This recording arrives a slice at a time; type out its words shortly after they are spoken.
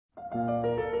I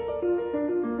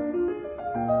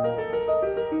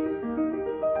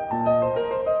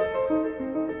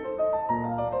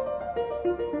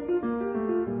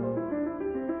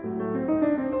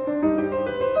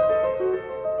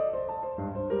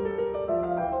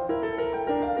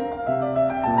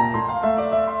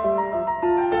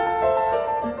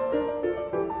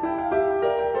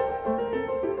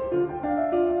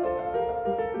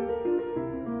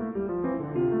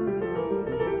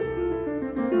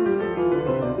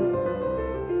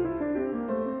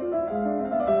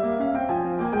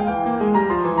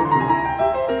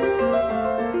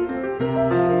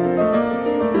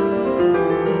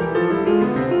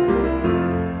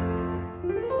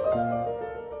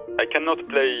cannot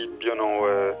play,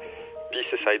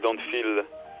 pieces I don't feel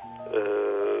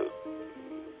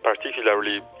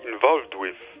particularly involved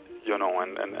with,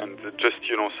 and just,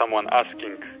 someone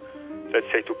asking, let's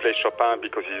say, to play Chopin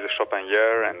because he's a Chopin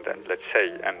year, and let's say,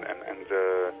 and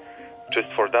just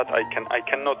for that, I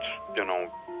cannot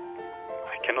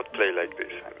play like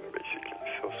this, basically.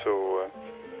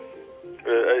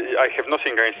 I have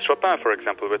nothing against Chopin, for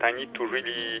example, but I need to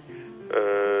really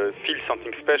feel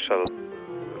something special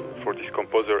for this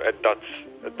composer at that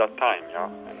time, yeah.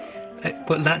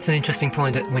 Well, that's an interesting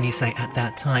point when you say at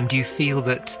that time. Do you feel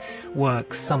that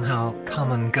works somehow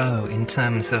come and go in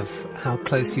terms of how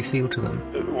close you feel to them?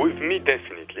 With me,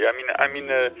 definitely.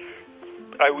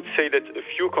 I would say that a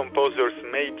few composers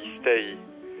maybe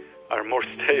are more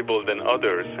stable than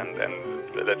others, and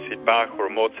let's say Bach or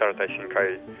Mozart, I think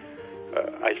I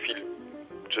feel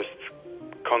just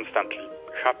constantly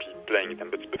happy playing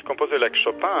them. But composer like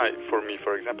Chopin, for me,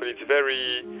 for example, it's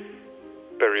very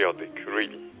periodic,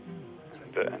 really.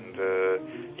 And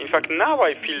in fact, now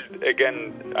I feel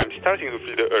again, I'm starting to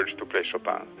feel the urge to play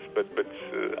Chopin, but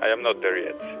I am not there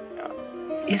yet. Yeah.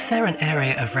 Is there an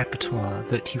area of repertoire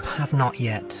that you have not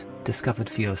yet discovered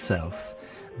for yourself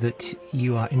that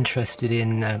you are interested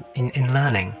in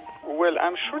learning? Well,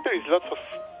 I'm sure there is lots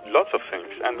of things.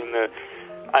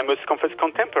 I must confess,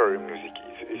 contemporary music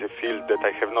is a field that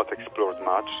I have not explored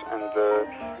much, and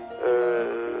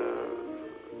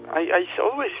I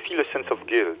always feel a sense of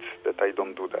guilt that I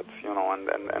don't do that,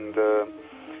 and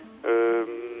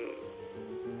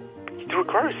it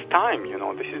requires time,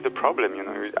 this is the problem,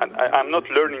 I'm not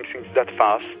learning things that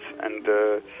fast, and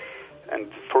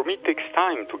for me it takes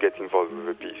time to get involved with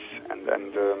a piece,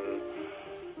 and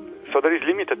so there is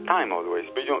limited time always,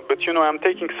 but I'm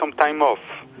taking some time off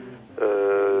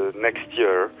next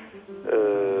year,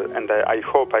 and I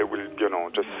hope I will,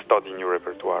 just study new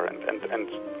repertoire and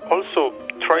also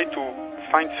try to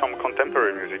find some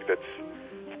contemporary music that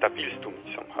appeals to me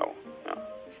somehow.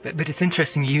 Yeah. But it's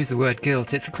interesting you use the word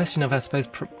guilt. It's a question of, I suppose,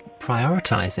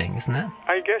 prioritizing, isn't it?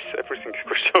 I guess everything is a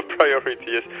question of priority,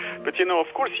 yes. But,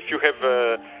 of course, if you have,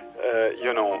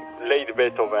 late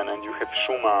Beethoven and you have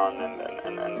Schumann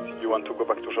and you want to go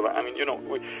back to Chopin,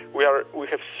 we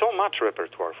have so much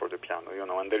repertoire for the piano,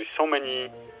 and there is so many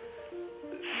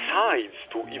sides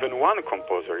to even one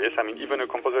composer. Yes, even a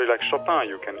composer like Chopin,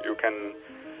 you can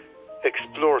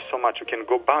explore so much. You can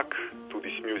go back to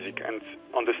this music and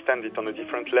understand it on a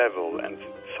different level and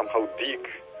somehow dig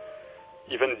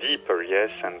even deeper.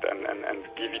 Yes, and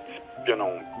give it,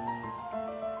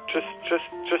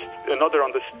 just another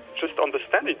just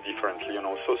understand it differently.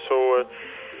 So.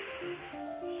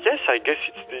 Yes, I guess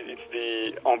it's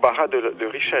the embarras de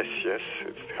richesse. Yes,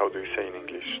 it's, how do you say in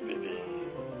English?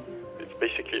 It's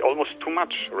basically almost too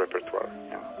much repertoire.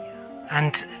 Yeah.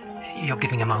 And you're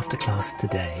giving a masterclass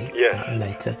today. Yes.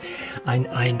 Later.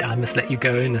 I must let you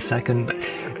go in a second. But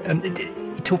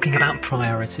talking about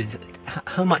priorities,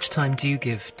 how much time do you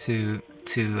give to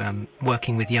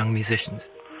working with young musicians?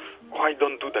 Oh, I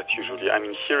don't do that usually.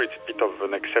 Here it's a bit of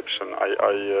an exception.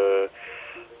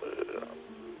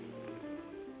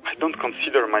 I don't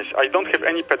consider I don't have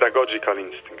any pedagogical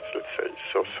instincts, let's say.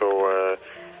 So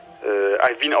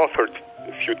I've been offered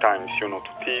a few times, to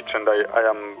teach, and I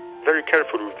am very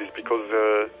careful with this because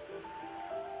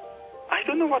I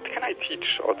don't know what can I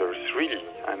teach others, really.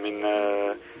 I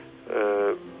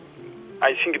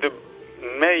think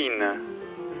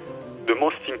the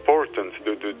most important,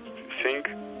 the thing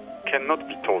cannot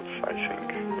be taught, I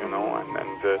think,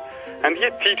 and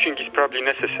yet teaching is probably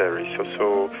necessary.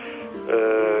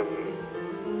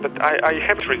 But I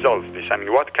have to resolve this.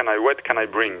 What can I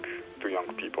bring to young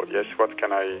people? Yes, what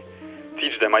can I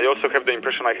teach them? I also have the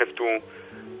impression I have to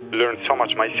learn so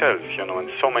much myself, and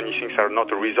so many things are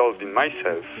not resolved in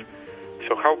myself.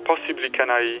 So how possibly can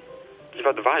I give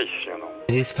advice,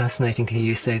 It is fascinating to hear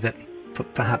you say that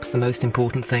perhaps the most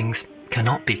important things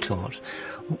cannot be taught.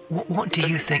 What do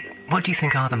you think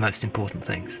are the most important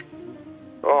things?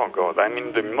 Oh, God. God, I mean,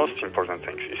 the most important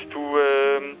thing is to,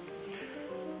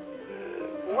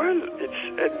 it's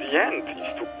at the end,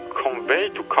 it's to convey,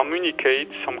 to communicate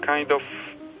some kind of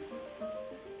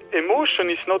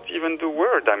emotion. Is not even the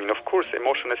word. I mean, of course,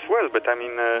 emotion as well, but I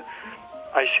mean,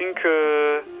 I think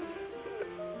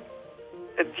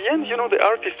at the end, the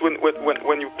artist,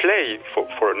 when you play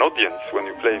for an audience, when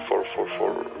you play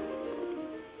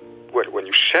when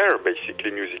you share basically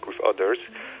music with others,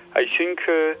 I think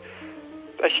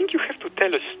you have to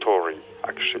tell a story,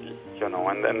 actually,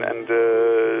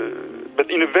 but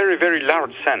in a very, very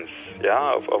large sense,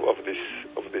 of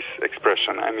this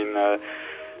expression. I mean,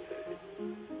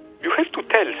 you have to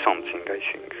tell something, I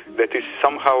think, that is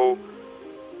somehow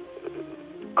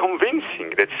convincing,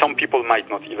 that some people might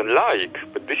not even like,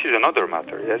 but this is another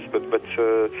matter, yes,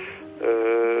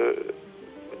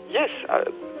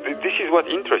 this is what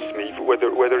interests me,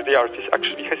 whether the artist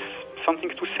actually has something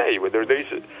to say, whether there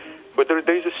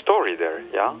is a story there,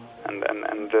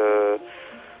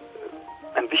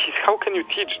 and this is, how can you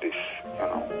teach this,